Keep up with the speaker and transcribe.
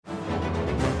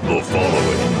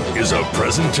is a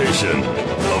presentation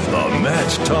of the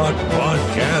Match Talk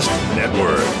Podcast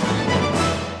Network.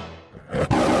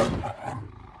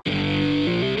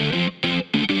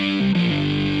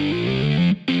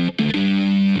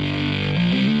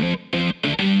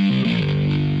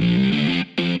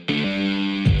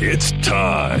 It's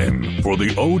time for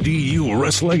the ODU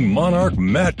Wrestling Monarch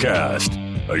Mattcast,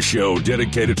 a show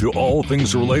dedicated to all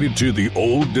things related to the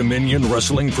Old Dominion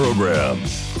Wrestling program.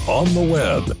 On the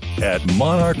web at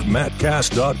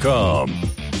monarchmattcast.com.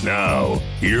 Now,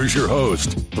 here's your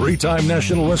host, three-time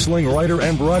National Wrestling Writer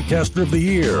and Broadcaster of the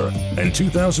Year, and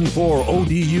 2004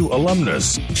 ODU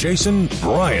alumnus, Jason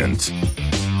Bryant.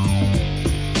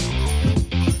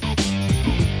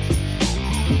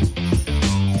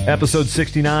 Episode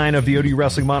 69 of the ODU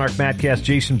Wrestling Monarch Mattcast.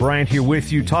 Jason Bryant here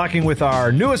with you, talking with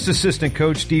our newest assistant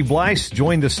coach, Steve Blyce,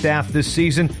 joined the staff this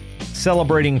season,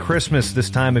 celebrating Christmas this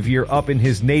time of year up in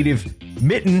his native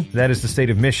mitten, that is the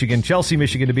state of Michigan, Chelsea,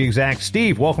 Michigan to be exact.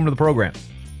 Steve, welcome to the program.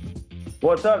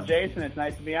 What's up, Jason? It's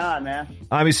nice to be on, man.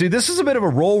 Obviously, this is a bit of a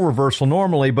role reversal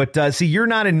normally, but see, you're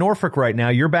not in Norfolk right now.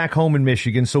 You're back home in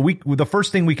Michigan, so the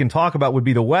first thing we can talk about would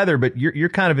be the weather, but you're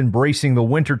kind of embracing the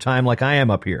winter time like I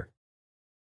am up here.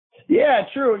 Yeah,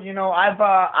 true. You know,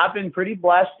 I've been pretty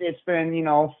blessed. It's been,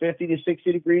 50 to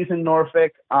 60 degrees in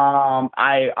Norfolk. I'm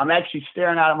actually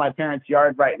staring out at my parents'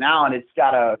 yard right now, and it's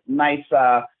got a nice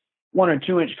 1 or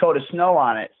 2 inch coat of snow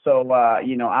on it. So,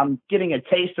 I'm getting a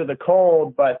taste of the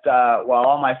cold, but while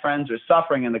all my friends are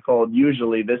suffering in the cold,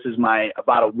 usually this is my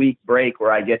about a week break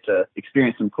where I get to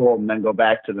experience some cold and then go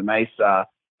back to the nice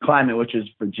climate, which is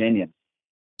Virginia.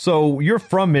 So you're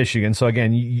from Michigan. So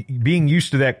again, being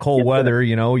used to that cold weather,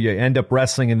 you end up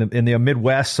wrestling in the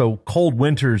Midwest. So cold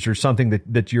winters are something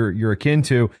that you're akin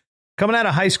to. Coming out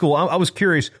of high school, I was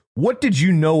curious, what did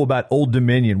you know about Old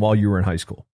Dominion while you were in high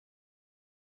school?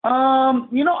 I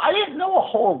didn't know a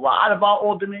whole lot about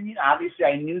Old Dominion. Obviously,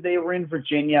 I knew they were in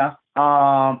Virginia.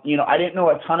 I didn't know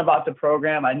a ton about the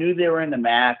program. I knew they were in the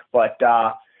MAC, but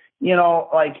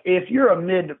if you're a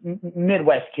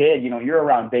Midwest kid, you're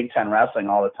around Big Ten wrestling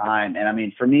all the time. And I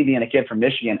mean, for me being a kid from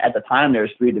Michigan at the time,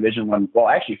 there's 4 Division I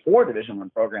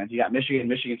programs. You got Michigan,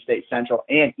 Michigan State Central,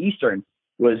 and Eastern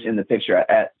was in the picture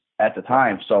at the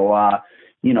time. So, all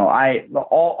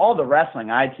the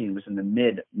wrestling I'd seen was in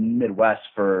the Midwest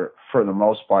for the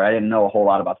most part. I didn't know a whole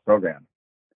lot about the program.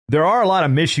 There are a lot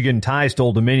of Michigan ties to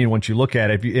Old Dominion once you look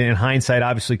at it. In hindsight,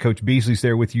 obviously, Coach Beasley's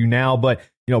there with you now, but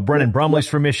Brennan Brumley's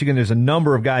from Michigan. There's a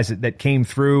number of guys that came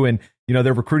through, and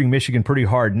they're recruiting Michigan pretty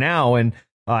hard now. And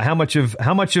how much of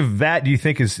that do you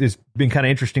think is been kind of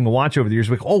interesting to watch over the years?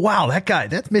 Like, oh wow,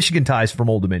 that's Michigan ties from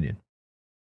Old Dominion.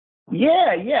 Yeah.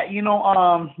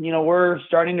 We're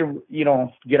starting to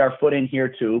get our foot in here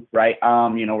too, right?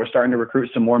 We're starting to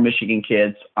recruit some more Michigan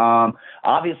kids.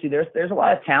 Obviously, there's a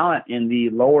lot of talent in the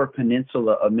lower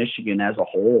peninsula of Michigan as a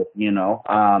whole.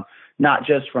 Not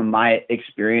just from my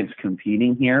experience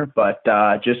competing here, but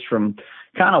just from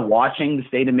kind of watching the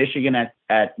state of Michigan at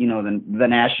the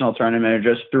national tournament or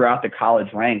just throughout the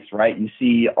college ranks, right? You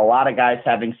see a lot of guys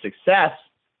having success,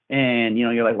 and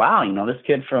you're like, wow, this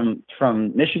kid from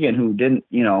Michigan who didn't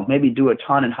maybe do a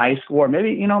ton in high school, or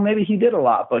maybe he did a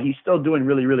lot, but he's still doing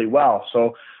really, really well.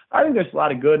 So I think there's a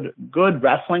lot of good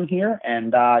wrestling here,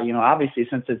 and obviously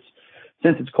since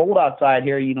it's cold outside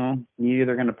here, you're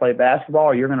either going to play basketball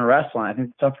or you're going to wrestle. And I think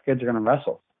the tougher kids are going to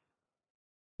wrestle.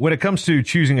 When it comes to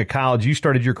choosing a college, you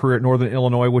started your career at Northern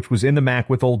Illinois, which was in the MAC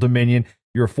with Old Dominion.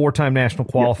 You're a 4-time national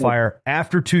qualifier. Yep.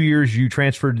 After 2 years, you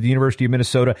transferred to the University of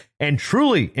Minnesota and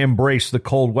truly embraced the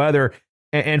cold weather.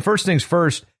 And first things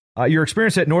first, your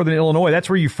experience at Northern Illinois,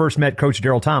 that's where you first met Coach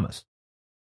Daryl Thomas.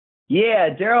 Yeah,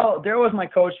 Daryl was my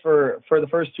coach for the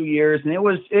first 2 years, and it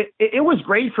was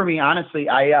great for me, honestly.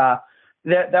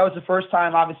 That was the first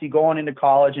time, obviously, going into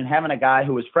college and having a guy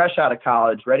who was fresh out of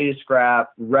college, ready to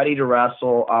scrap, ready to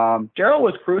wrestle. Daryl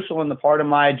was crucial in the part of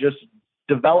my just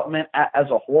development as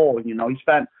a whole. He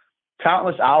spent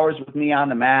countless hours with me on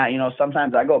the mat.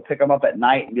 Sometimes I go pick him up at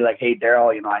night and be like, hey,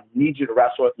 Daryl, I need you to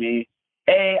wrestle with me.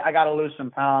 A, I got to lose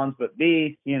some pounds, but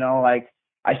B,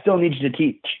 I still need you to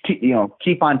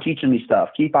keep on teaching me stuff,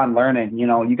 keep on learning.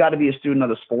 You got to be a student of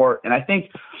the sport. And I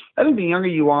think the younger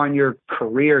you are in your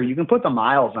career, you can put the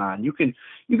miles on. You can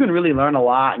really learn a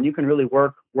lot, and you can really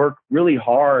work really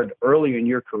hard early in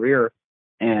your career.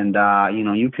 And,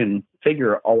 you can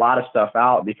figure a lot of stuff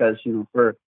out because,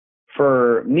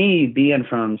 for me being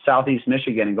from Southeast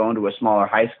Michigan and going to a smaller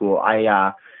high school,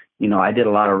 I did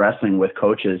a lot of wrestling with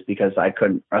coaches because I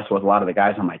couldn't wrestle with a lot of the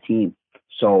guys on my team.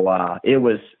 So it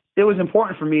was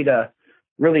important for me to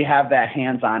really have that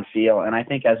hands-on feel. And I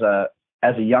think as a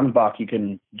as a young buck, you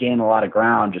can gain a lot of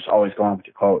ground just always going with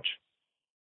your coach.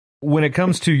 When it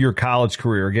comes to your college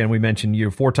career, again, we mentioned you're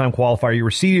a 4-time qualifier. You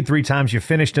were seeded 3 times. You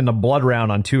finished in the blood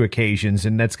round on 2 occasions,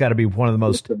 and that's got to be one of the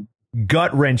most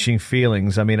gut-wrenching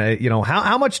feelings. I mean,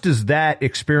 how much does that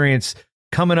experience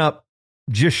coming up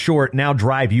just short now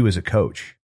drive you as a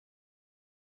coach?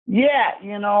 Yeah,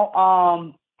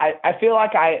 I feel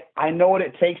like I know what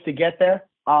it takes to get there.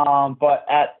 But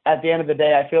at the end of the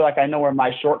day, I feel like I know where my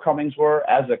shortcomings were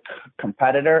as a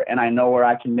competitor, and I know where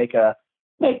I can make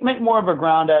more of a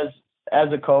ground as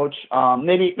a coach.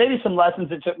 Maybe some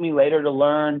lessons it took me later to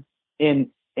learn in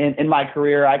my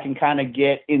career, I can kind of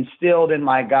get instilled in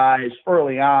my guys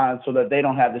early on so that they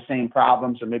don't have the same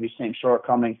problems or maybe same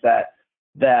shortcomings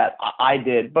that I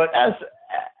did. But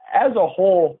as a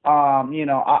whole,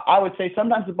 I would say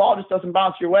sometimes the ball just doesn't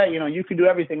bounce your way. You can do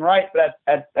everything right, but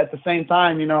at the same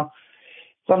time,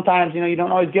 sometimes, you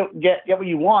don't always get what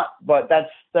you want, but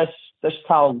that's just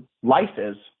how life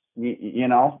is.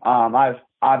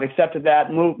 I've accepted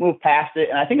that, moved past it.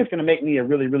 And I think it's going to make me a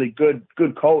really, really good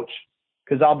coach,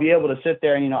 because I'll be able to sit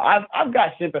there and, I've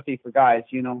got sympathy for guys.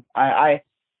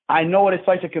 I know what it's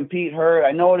like to compete hurt.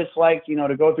 I know what it's like,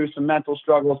 to go through some mental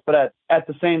struggles, but at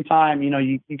the same time,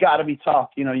 you got to be tough.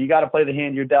 You got to play the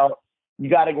hand you're dealt. You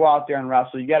got to go out there and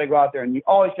wrestle. You got to go out there and you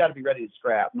always got to be ready to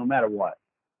scrap no matter what.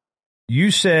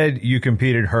 You said you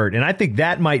competed hurt, and I think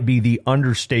that might be the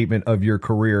understatement of your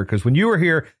career, because when you were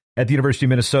here at the University of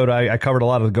Minnesota, I covered a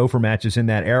lot of the Gopher matches in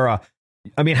that era.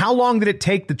 I mean, how long did it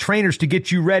take the trainers to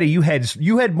get you ready? You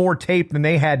had more tape than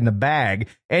they had in the bag,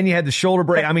 and you had the shoulder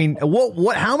break. I mean,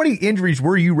 how many injuries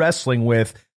were you wrestling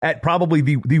with at probably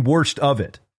the worst of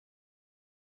it?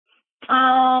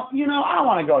 I don't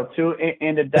want to go too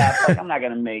into depth. Like, I'm not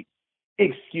going to make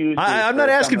excuses. I'm not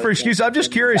asking for excuses. I'm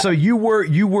just curious. So you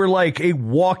were like a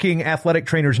walking athletic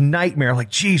trainer's nightmare. Like,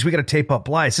 geez, we got to tape up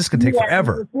Blythe. This can take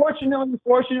forever.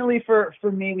 Fortunately for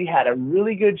me, we had a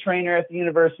really good trainer at the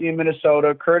University of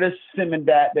Minnesota. Curtis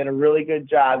Simondet did a really good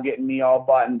job getting me all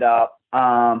buttoned up.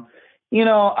 I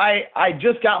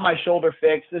just got my shoulder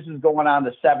fixed. This is going on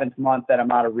the 7th month that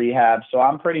I'm out of rehab, so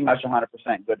I'm pretty much 100%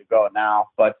 good to go now.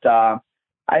 But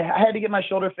I had to get my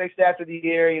shoulder fixed after the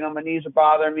year. My knees are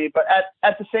bothering me. But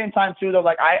at the same time, too, though,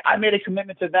 like I made a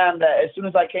commitment to them that as soon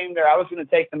as I came there, I was going to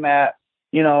take them at,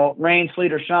 rain,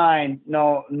 sleet, or shine.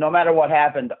 No matter what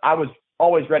happened, I was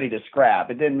always ready to scrap.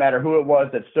 It didn't matter who it was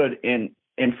that stood in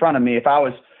front of me. If I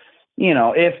was,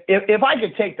 if I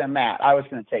could take them at, I was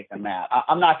going to take them at.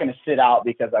 I'm not going to sit out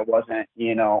because I wasn't,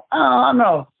 I don't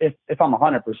know if I'm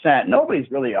 100%. Nobody's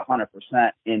really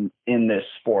 100% in this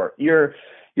sport.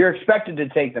 You're expected to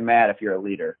take the mat if you're a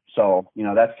leader. So,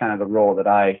 that's kind of the role that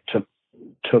I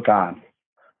took on.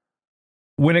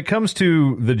 When it comes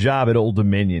to the job at Old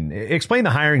Dominion, explain the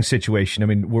hiring situation. I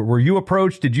mean, were you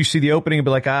approached? Did you see the opening and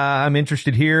be like, I'm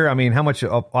interested here? I mean, how much,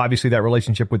 obviously that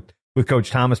relationship with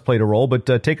Coach Thomas played a role,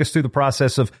 but take us through the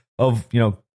process of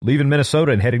leaving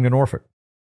Minnesota and heading to Norfolk.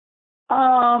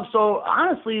 So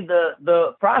honestly,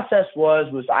 the process was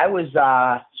it was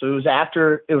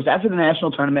after the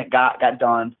national tournament got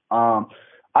done.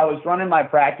 I was running my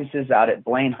practices out at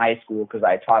Blaine High School because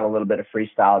I taught a little bit of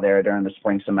freestyle there during the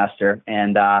spring semester.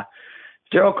 And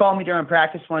Daryl called me during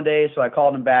practice one day, so I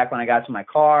called him back when I got to my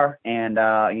car. And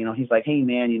he's like, "Hey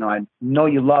man, I know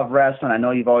you love wrestling. I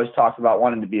know you've always talked about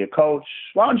wanting to be a coach.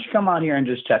 Why don't you come out here and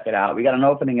just check it out? We got an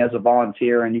opening as a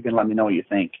volunteer, and you can let me know what you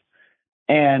think."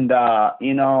 And,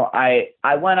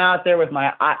 I went out there with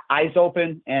my eyes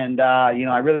open and,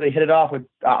 I really hit it off with,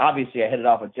 obviously I hit it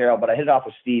off with Daryl, but I hit it off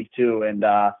with Steve too. And,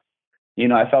 I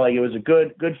felt like it was a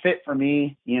good fit for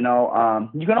me. You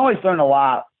can always learn a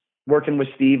lot working with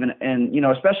Steve and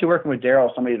especially working with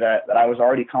Daryl, somebody that I was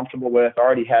already comfortable with,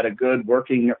 already had a good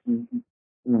working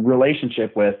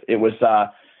relationship with. It was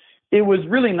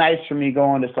really nice for me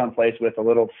going to someplace with a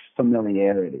little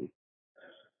familiarity.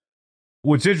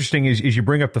 What's interesting is you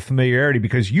bring up the familiarity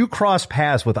because you cross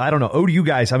paths with, I don't know, ODU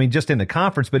guys. I mean, just in the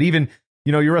conference, but even,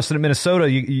 you're wrestling at Minnesota,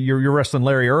 you're wrestling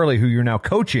Larry Early, who you're now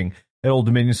coaching at Old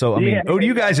Dominion. So, I mean,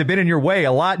 ODU guys have been in your way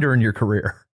a lot during your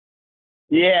career.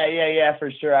 Yeah,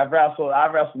 for sure. I've wrestled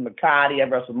McCarty,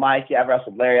 I've wrestled Mikey, I've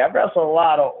wrestled Larry, I've wrestled a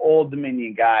lot of Old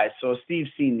Dominion guys. So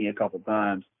Steve's seen me a couple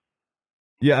times.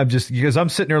 Yeah, because I'm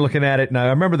sitting there looking at it, and I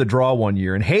remember the draw one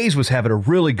year, and Hayes was having a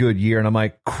really good year, and I'm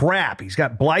like, crap, he's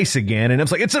got Blythe again, and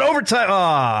it's like, it's an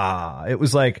overtime. It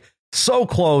was like so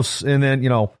close. And then, it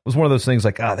was one of those things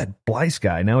like, that Blyce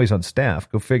guy, now he's on staff.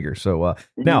 Go figure. So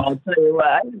now I'll tell you what,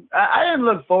 I didn't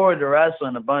look forward to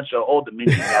wrestling a bunch of Old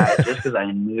Dominion guys just because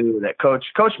I knew that Coach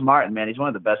Martin, man, he's one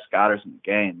of the best scouters in the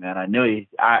game, man. I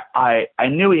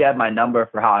knew he had my number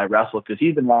for how I wrestled because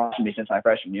he's been watching me since my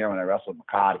freshman year when I wrestled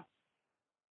McCarty.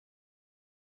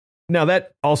 Now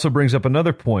that also brings up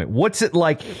another point. What's it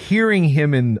like hearing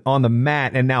him on the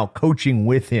mat and now coaching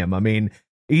with him? I mean,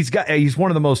 he's one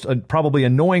of the most probably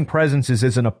annoying presences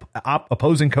as an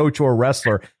opposing coach or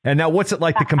wrestler. And now what's it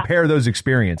like to compare those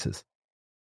experiences?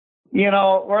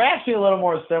 We're actually a little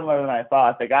more similar than I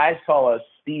thought. The guys call us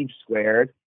Steve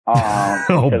Squared.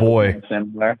 Oh boy.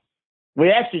 Similar.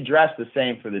 We actually dressed the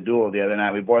same for the duel the other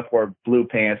night. We both wore blue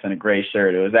pants and a gray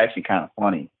shirt. It was actually kind of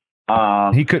funny.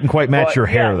 He couldn't quite match your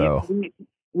hair, though.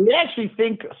 We actually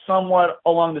think somewhat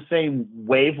along the same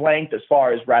wavelength as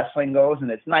far as wrestling goes, and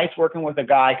it's nice working with a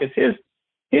guy because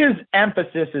his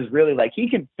emphasis is really like he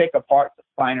can pick apart the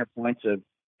finer points of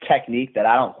technique that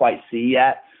I don't quite see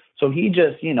yet. So he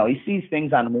just, he sees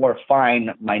things on a more fine,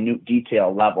 minute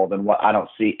detail level than what I don't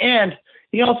see. And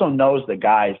he also knows the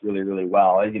guys really, really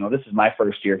well. This is my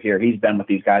first year here. He's been with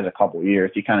these guys a couple of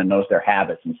years. He kind of knows their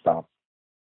habits and stuff.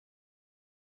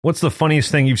 What's the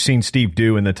funniest thing you've seen Steve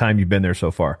do in the time you've been there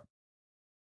so far?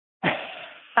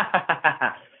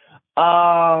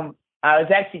 I was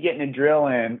actually getting a drill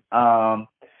in.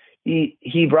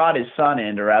 He brought his son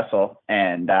in to wrestle,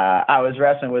 and I was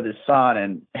wrestling with his son,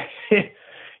 and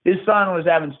his son was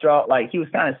having he was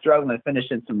kind of struggling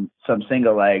finishing some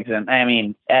single legs, and I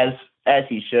mean, as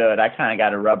he should. I kind of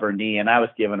got a rubber knee, and I was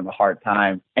giving him a hard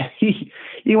time. And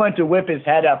he went to whip his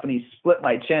head up, and he split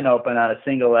my chin open on a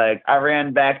single leg. I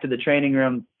ran back to the training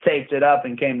room, taped it up,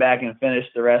 and came back and finished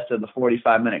the rest of the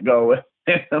 45-minute go with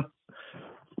him.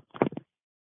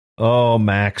 Oh,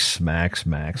 Max. That's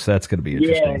going to be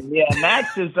interesting. Yeah.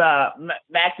 Max is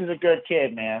a good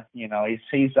kid, man.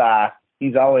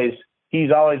 He's always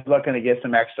looking to get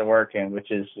some extra work in,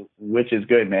 which is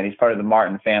good, man. He's part of the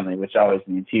Martin family, which always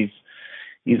means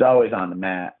he's always on the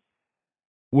mat.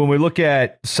 When we look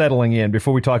at settling in,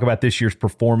 before we talk about this year's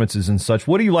performances and such,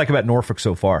 what do you like about Norfolk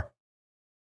so far?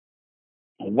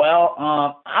 Well,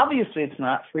 obviously it's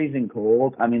not freezing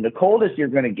cold. I mean, the coldest you're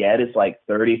going to get is like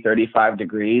 30, 35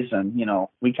 degrees. And,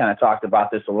 we kind of talked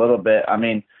about this a little bit. I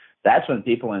mean, that's when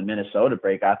people in Minnesota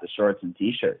break out the shorts and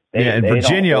T-shirts. In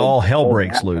Virginia, all hell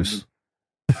breaks loose.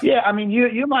 Yeah, I mean,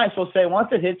 you might as well say once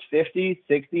it hits 50,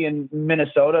 60 in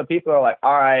Minnesota, people are like,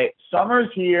 all right, summer's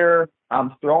here.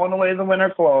 I'm throwing away the winter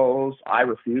clothes. I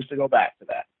refuse to go back to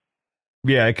that.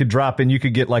 Yeah, it could drop in. You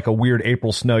could get like a weird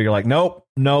April snow. You're like, nope,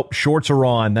 shorts are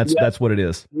on. That's what it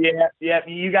is. Yeah.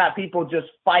 You got people just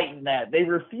fighting that. They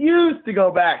refuse to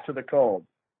go back to the cold.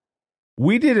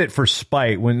 We did it for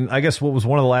spite when I guess what was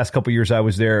one of the last couple of years I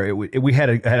was there. We had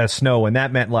a snow, and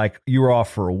that meant like you were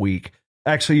off for a week.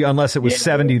 Actually, unless it was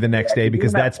 70 the next day,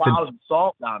 because that's been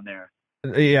salt down there.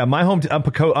 Yeah, I'm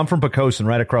from Poquoson,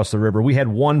 right across the river. We had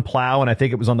one plow, and I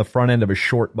think it was on the front end of a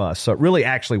short bus, so it really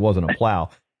actually wasn't a plow.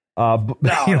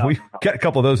 We got a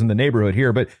couple of those in the neighborhood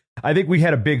here, but I think we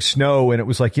had a big snow, and it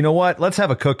was like, you know what? Let's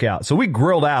have a cookout. So we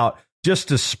grilled out just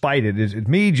to spite it. It's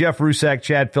me, Jeff Rusak,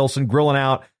 Chad Filson grilling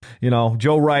out.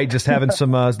 Joe Wright just having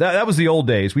some. That was the old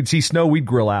days. We'd see snow, we'd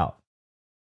grill out.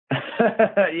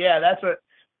 Yeah,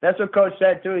 that's what Coach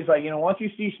said too. He's like, once you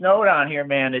see snow down here,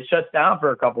 man, it shuts down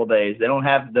for a couple of days. They don't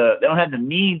have the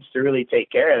means to really take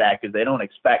care of that because they don't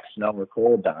expect snow or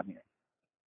cold down here.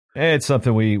 It's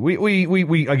something we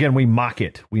mock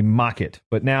it. We mock it.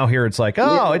 But now here it's like,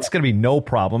 it's going to be no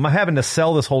problem. I'm having to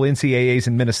sell this whole NCAAs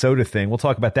in Minnesota thing. We'll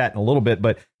talk about that in a little bit.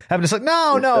 But having to say,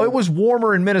 no, it was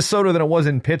warmer in Minnesota than it was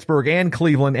in Pittsburgh and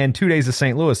Cleveland and 2 days of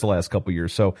St. Louis the last couple of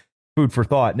years. So food for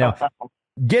thought. Now,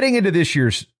 getting into this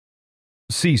year's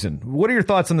season, what are your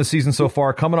thoughts on the season so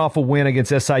far? Coming off a win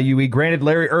against SIUE. Granted,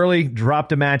 Larry Early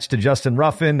dropped a match to Justin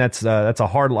Ruffin. That's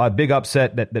a big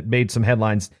upset that made some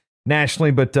headlines nationally,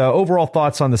 but overall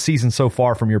thoughts on the season so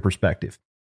far from your perspective?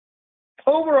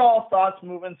 Overall thoughts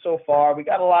moving so far. We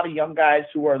got a lot of young guys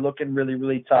who are looking really,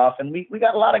 really tough, and we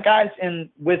got a lot of guys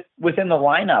within the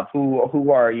lineup who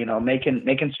are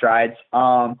making strides.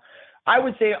 I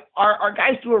would say our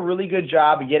guys do a really good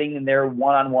job of getting in their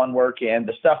one-on-one work in,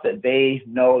 the stuff that they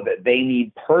know that they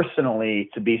need personally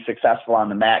to be successful on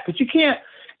the mat, because you can't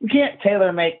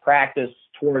tailor-make practice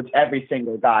towards every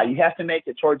single guy. You have to make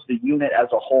it towards the unit as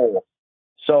a whole.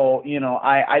 So,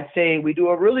 I'd say we do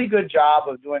a really good job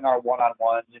of doing our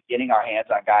one-on-ones and getting our hands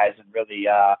on guys and really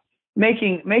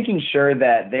making sure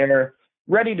that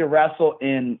ready to wrestle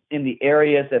in the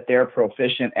areas that they're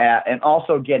proficient at, and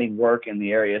also getting work in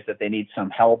the areas that they need some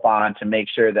help on, to make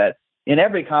sure that in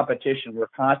every competition we're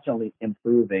constantly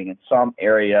improving in some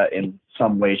area, in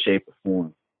some way, shape, or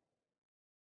form.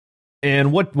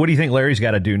 And what do you think Larry's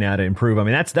got to do now to improve? I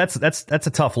mean, that's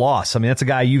a tough loss. I mean, that's a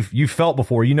guy you've felt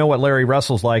before. You know what Larry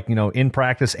wrestles like, in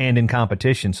practice and in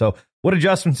competition. So what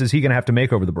adjustments is he going to have to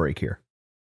make over the break here?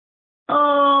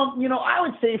 I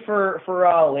would say for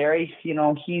Larry,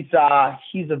 he's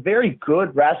a very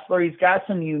good wrestler. He's got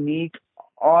some unique,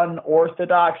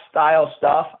 unorthodox style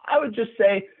stuff. I would just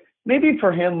say maybe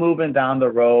for him moving down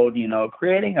the road,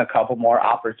 creating a couple more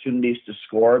opportunities to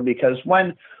score, because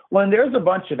when there's a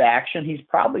bunch of action, he's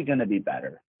probably going to be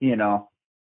better,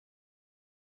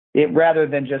 rather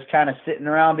than just kind of sitting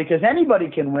around, because anybody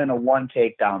can win a one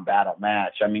takedown battle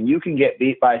match. I mean, you can get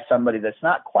beat by somebody that's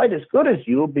not quite as good as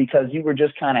you because you were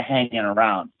just kind of hanging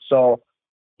around. So,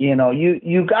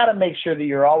 you got to make sure that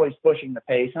you're always pushing the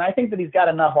pace. And I think that he's got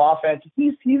enough offense.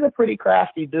 He's a pretty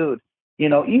crafty dude.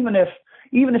 Even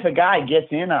if a guy gets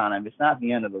in on him, it's not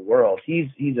the end of the world. He's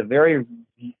a very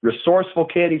resourceful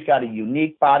kid. He's got a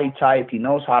unique body type. He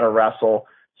knows how to wrestle.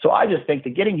 So I just think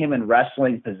that getting him in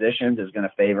wrestling positions is going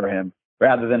to favor him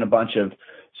rather than a bunch of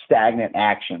stagnant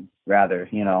action,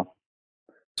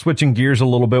 Switching gears a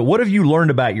little bit, what have you learned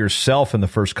about yourself in the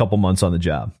first couple months on the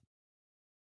job?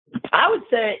 I would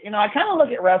say, I kind of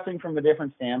look at wrestling from a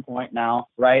different standpoint now,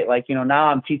 right? Like, now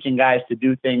I'm teaching guys to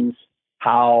do things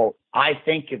how I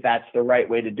think that's the right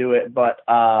way to do it. But,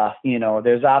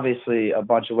 there's obviously a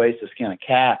bunch of ways to skin a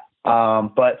cat.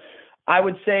 But I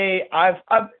would say I've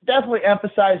definitely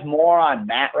emphasized more on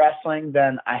mat wrestling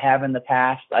than I have in the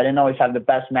past. I didn't always have the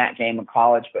best mat game in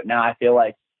college, but now I feel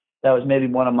like that was maybe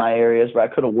one of my areas where I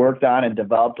could have worked on and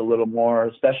developed a little more,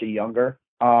 especially younger.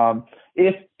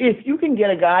 If you can get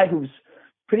a guy who's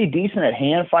pretty decent at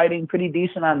hand fighting, pretty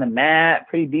decent on the mat,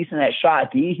 pretty decent at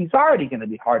shot D, he's already going to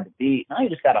be hard to beat. Now you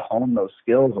just got to hone those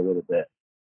skills a little bit.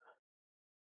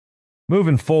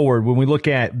 Moving forward, when we look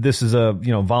at this as a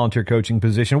volunteer coaching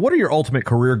position, what are your ultimate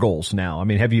career goals now? I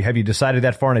mean, have you decided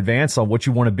that far in advance on what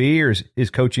you want to be, or is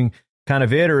coaching kind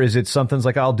of it, or is it something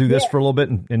like I'll do this for a little bit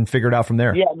and figure it out from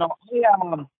there?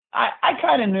 I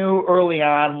kind of knew early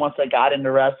on, once I got into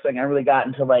wrestling, I really got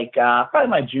into probably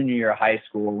my junior year of high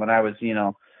school, when I was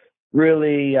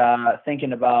really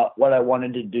thinking about what I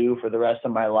wanted to do for the rest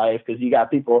of my life, because you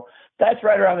got people. That's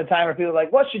right around the time where people are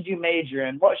like, what should you major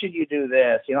in? What should you do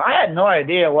this? I had no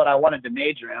idea what I wanted to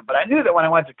major in, but I knew that when I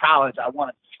went to college, I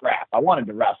wanted to scrap. I wanted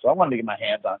to wrestle. I wanted to get my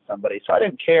hands on somebody. So I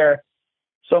didn't care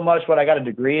so much what I got a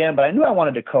degree in, but I knew I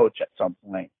wanted to coach at some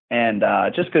point. And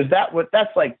just because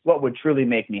that's like what would truly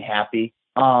make me happy.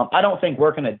 I don't think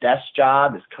working a desk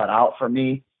job is cut out for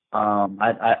me.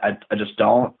 I just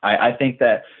don't. I think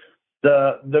that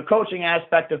the coaching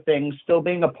aspect of things, still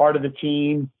being a part of the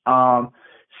team,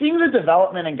 seeing the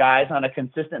development in guys on a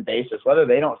consistent basis, whether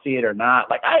they don't see it or not.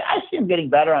 Like I see them getting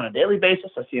better on a daily basis.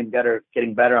 I see them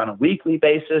getting better on a weekly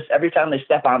basis. Every time they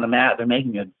step on the mat, they're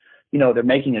making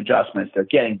adjustments. They're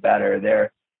getting better.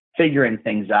 They're figuring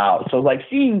things out. So like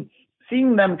seeing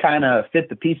them kind of fit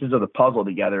the pieces of the puzzle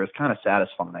together is kind of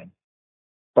satisfying.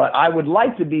 But I would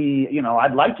like to be,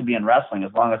 I'd like to be in wrestling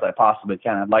as long as I possibly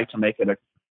can. I'd like to make it a,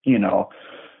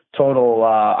 total,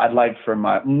 I'd like for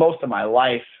most of my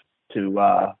life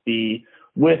to be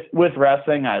with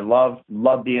wrestling. I love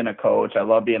being a coach. I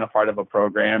love being a part of a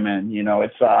program. And,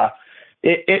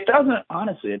 it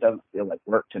doesn't feel like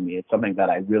work to me. It's something that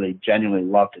I really genuinely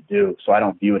love to do. So I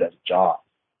don't view it as a job.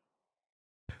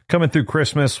 Coming through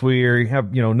Christmas, we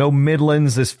have, no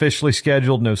Midlands is officially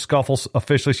scheduled, no Scuffles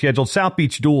officially scheduled. South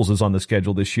Beach Duels is on the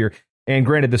schedule this year. And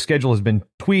granted, the schedule has been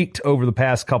tweaked over the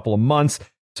past couple of months.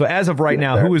 So as of right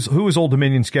now, who is Old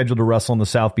Dominion scheduled to wrestle in the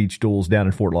South Beach Duels down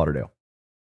in Fort Lauderdale?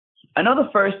 I know the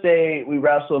first day we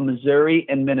wrestle in Missouri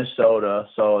and Minnesota,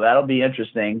 so that'll be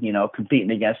interesting,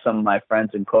 competing against some of my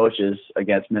friends and coaches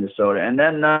against Minnesota. And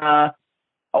then I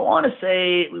want to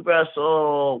say we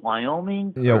wrestle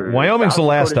Wyoming. Yeah, Wyoming's the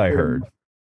last I heard.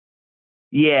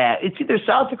 Yeah, it's either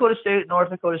South Dakota State, North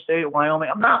Dakota State, Wyoming.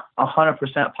 I'm not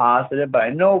 100% positive, but I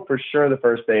know for sure the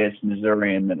first day it's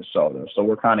Missouri and Minnesota. So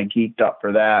we're kind of geeked up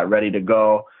for that, ready to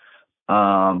go.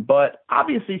 But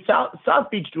obviously South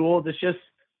Beach Duels, it's just,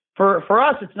 for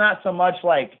us, it's not so much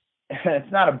like, it's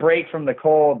not a break from the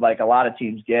cold like a lot of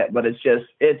teams get, but it's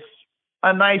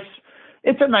a nice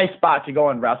spot to go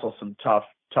and wrestle some tough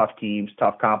teams,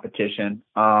 tough competition.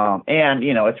 And,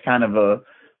 it's kind of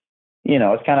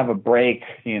it's kind of a break.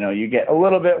 You get a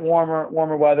little bit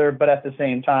warmer weather, but at the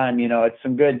same time, it's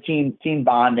some good team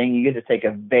bonding. You get to take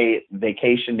a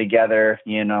vacation together.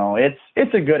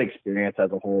 It's a good experience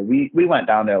as a whole. We went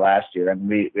down there last year and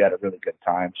we had a really good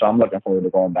time. So I'm looking forward to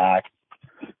going back.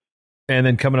 And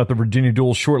then coming up, the Virginia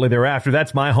Duels shortly thereafter.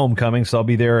 That's my homecoming, so I'll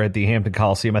be there at the Hampton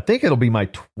Coliseum. I think it'll be my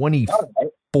 24th,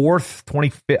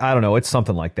 25th. I don't know. It's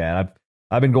something like that.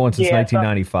 I've been going since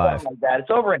 1995. Like that. It's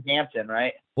over in Hampton,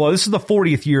 right? Well, this is the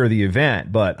 40th year of the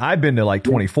event, but I've been to like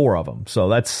 24 of them, so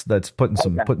that's putting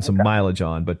some mileage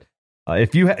on. But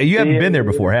if you haven't been there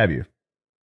before, have you?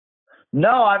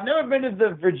 No, I've never been to the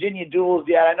Virginia Duels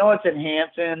yet. I know it's in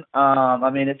Hampton.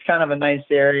 It's kind of a nice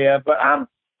area, but I'm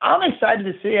excited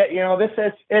to see it.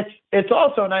 It's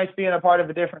also nice being a part of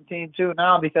a different team too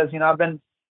now because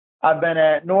I've been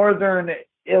at Northern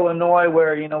Illinois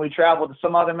where we traveled to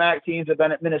some other MAC teams. I've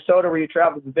been at Minnesota where you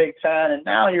travel to the Big Ten, and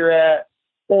now you're at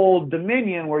Old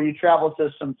Dominion where you travel to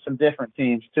some different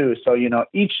teams too. So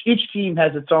each team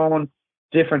has its own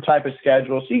different type of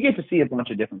schedule, so you get to see a bunch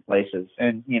of different places,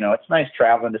 and it's nice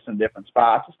traveling to some different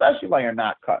spots, especially while you're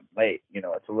not cutting late.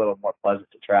 It's a little more pleasant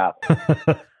to travel.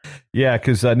 Yeah,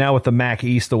 because now with the MAC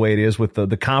East the way it is, with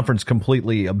the conference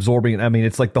completely absorbing,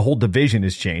 it's like the whole division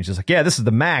has changed. It's like, yeah, this is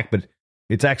the MAC, but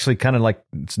it's actually kind of like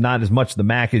it's not as much the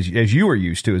MAC as you were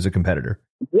used to as a competitor.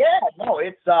 Yeah, no,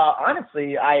 it's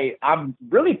honestly, I'm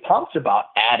really pumped about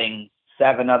adding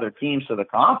 7 other teams to the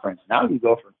conference. Now you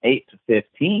go from 8 to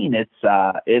 15. It's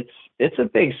a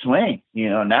big swing.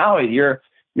 Now you're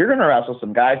going to wrestle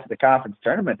some guys to the conference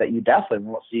tournament that you definitely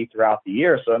won't see throughout the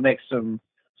year. So it makes some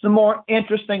more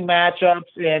interesting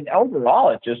matchups, and overall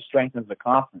it just strengthens the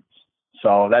conference.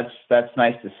 So that's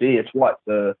nice to see. It's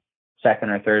the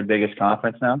second or third biggest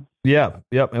conference now. Yeah.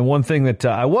 Yep. And one thing that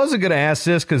I wasn't going to ask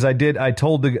this because I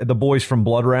told the boys from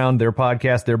Blood Round, their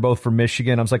podcast, they're both from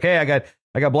Michigan. I was like, hey,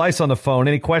 I got Blyce on the phone.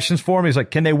 Any questions for him? He's like,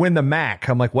 can they win the MAC?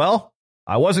 I'm like, well,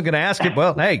 I wasn't going to ask it.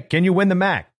 Well, hey, can you win the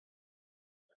MAC?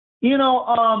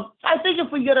 I think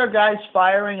if we get our guys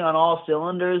firing on all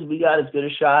cylinders, we got as good a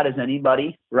shot as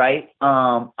anybody, right?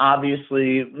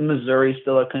 Obviously, Missouri's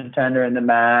still a contender in the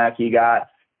MAC. You got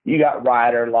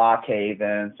Rider, Lock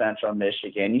Haven, Central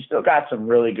Michigan. You still got some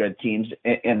really good teams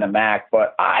in the MAC,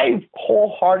 but I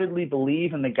wholeheartedly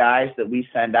believe in the guys that we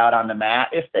send out on the mat.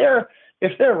 If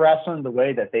they're wrestling the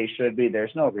way that they should be,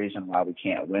 there's no reason why we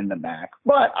can't win the MAC.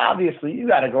 But obviously, you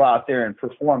got to go out there and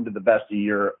perform to the best of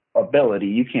your ability.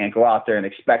 You can't go out there and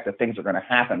expect that things are going to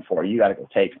happen for you. You got to go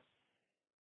take them.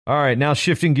 All right, now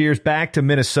shifting gears back to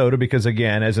Minnesota, because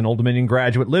again, as an Old Dominion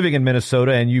graduate living in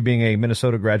Minnesota, and you being a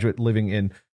Minnesota graduate living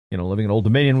in Old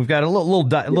Dominion, we've got a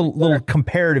little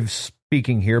comparative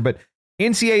speaking here. But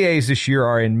NCAAs this year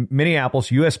are in Minneapolis,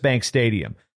 US Bank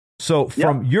Stadium. So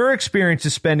from your experience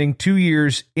of spending 2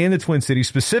 years in the Twin Cities,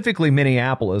 specifically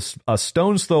Minneapolis, a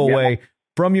stone's throw away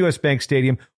from US Bank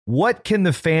Stadium, what can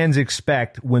the fans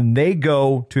expect when they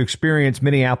go to experience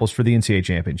Minneapolis for the NCAA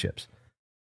championships?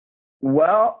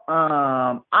 Well,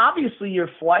 obviously you're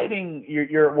going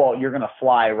to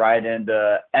fly right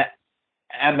into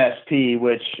MSP,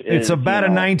 which it's about a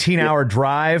 19-hour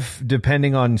drive,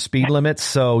 depending on speed limits.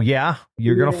 So yeah,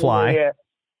 you're going to fly. Yeah.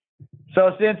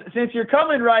 So since you're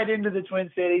coming right into the Twin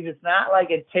Cities, it's not like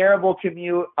a terrible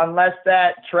commute unless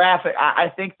that traffic. I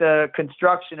think the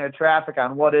construction or traffic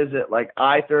on like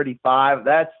I-35,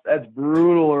 that's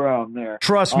brutal around there.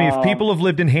 Trust me, if people have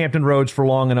lived in Hampton Roads for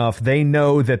long enough, they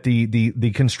know that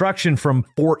the construction from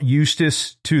Fort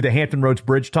Eustis to the Hampton Roads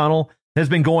Bridge Tunnel has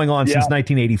been going on since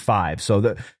 1985. So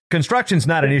the construction's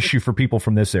not an issue for people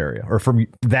from this area or from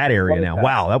that area now.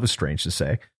 Wow, that was strange to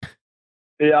say.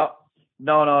 Yeah.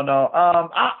 No.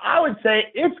 I would say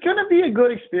it's going to be a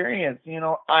good experience.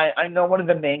 I know one of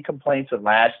the main complaints of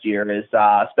last year is,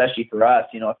 especially for us,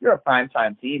 if you're a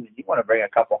primetime team and you want to bring a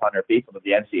couple hundred people to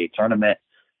the NCAA tournament,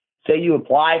 say you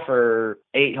apply for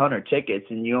 800 tickets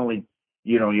and you only,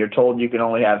 you're told you can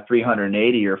only have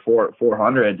 380 or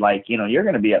 400, you're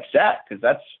going to be upset because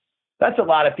that's a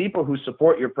lot of people who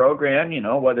support your program,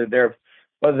 whether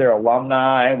they're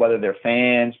alumni, whether they're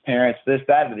fans, parents, this,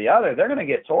 that, or the other, they're going to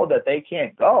get told that they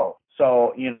can't go.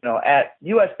 So, at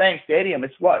US Bank Stadium,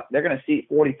 it's they're going to seat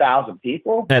 40,000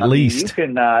 people. At least. You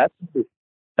can,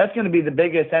 that's going to be the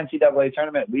biggest NCAA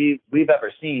tournament we've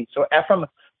ever seen. So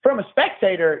from a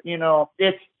spectator,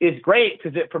 it's great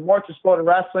because it promotes the sport of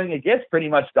wrestling. It gets pretty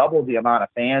much double the amount of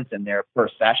fans in there per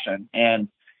session. And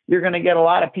you're going to get a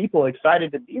lot of people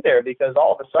excited to be there because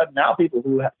all of a sudden now people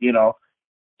who,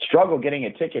 struggle getting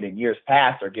a ticket in years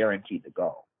past are guaranteed to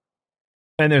go.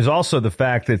 And there's also the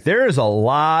fact that there is a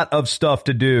lot of stuff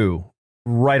to do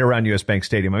right around US Bank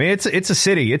Stadium. I mean, it's a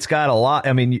city. It's got a lot.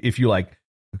 I mean, if you like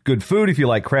good food, if you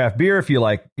like craft beer, if you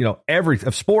like,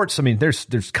 of sports, I mean,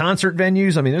 there's concert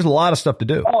venues. I mean, there's a lot of stuff to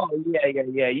do. Oh,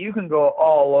 yeah. You can go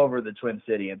all over the Twin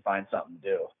City and find something to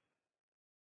do.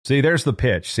 See, there's the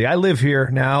pitch. See, I live here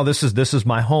now. This is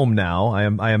my home now.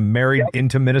 I am married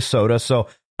into Minnesota, so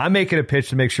I'm making a pitch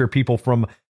to make sure people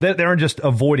they aren't just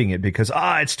avoiding it because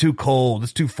it's too cold,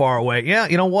 it's too far away. Yeah,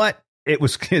 you know what?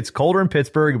 It's colder in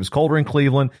Pittsburgh. It was colder in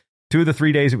Cleveland. 2 of the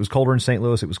 3 days it was colder in St.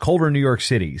 Louis. It was colder in New York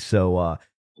City. So I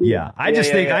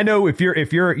think I know if you're a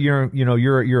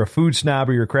food snob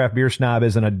or you're a craft beer snob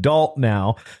as an adult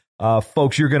now,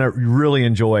 folks, you're gonna really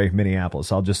enjoy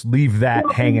Minneapolis. I'll just leave that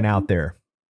hanging out there.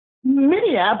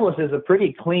 Minneapolis is a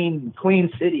pretty clean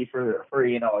city for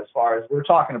as far as we're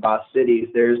talking about cities.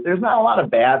 There's not a lot of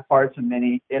bad parts in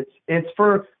Minnie. It's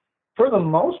for the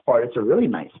most part, it's a really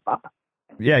nice spot.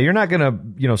 Yeah, you're not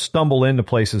going to, stumble into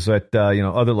places that,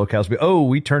 other locales.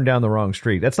 We turned down the wrong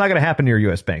street. That's not going to happen near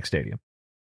US Bank Stadium.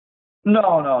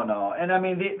 No. And I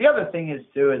mean, the other thing is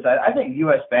too, is I think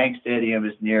US Bank Stadium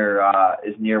is near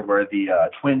where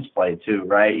the Twins play too,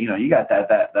 right? You got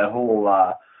that whole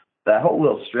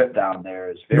little strip down there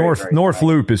is very North nice.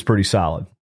 Loop is pretty solid.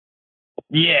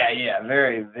 Yeah,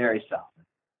 very, very solid.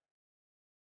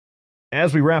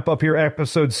 As we wrap up here,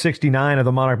 episode 69 of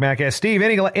the Monarch Maccast, Steve,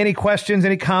 any questions,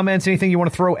 any comments, anything you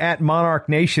want to throw at Monarch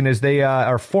Nation as they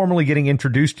are formally getting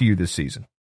introduced to you this season?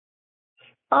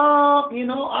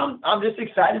 I'm just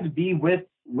excited to be with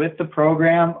the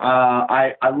program.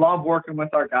 I love working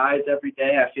with our guys every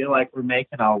day. I feel like we're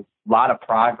making a lot of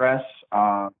progress.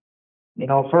 For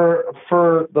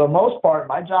the most part,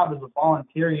 my job is a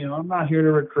volunteer. I'm not here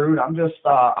to recruit. I'm just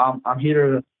I'm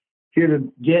here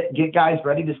to get guys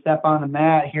ready to step on the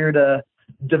mat, here to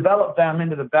develop them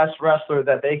into the best wrestler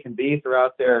that they can be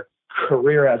throughout their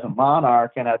career as a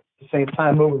Monarch. And at the same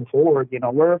time, moving forward,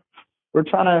 we're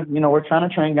trying to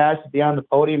train guys to be on the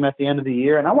podium at the end of the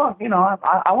year. And I want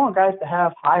guys to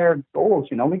have higher goals.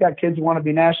 We got kids who want to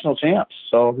be national champs.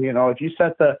 So, if you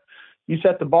set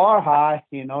the bar high,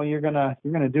 you're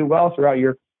gonna do well throughout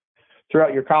your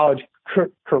college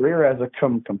career as a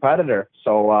competitor.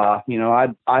 So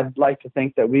I'd like to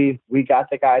think that we got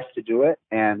the guys to do it,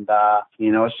 and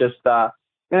it's just gonna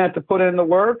have to put in the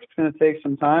work. It's gonna take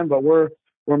some time, but we're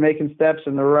making steps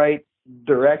in the right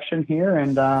direction here,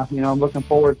 and I'm looking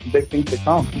forward to big things to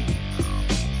come.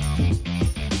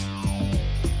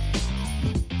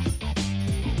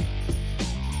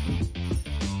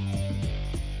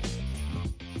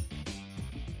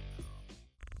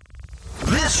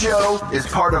 This show is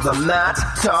part of the Matt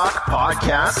Talk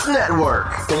Podcast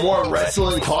Network. For more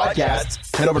wrestling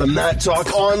podcasts, head over to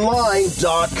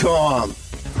MattTalkOnline.com.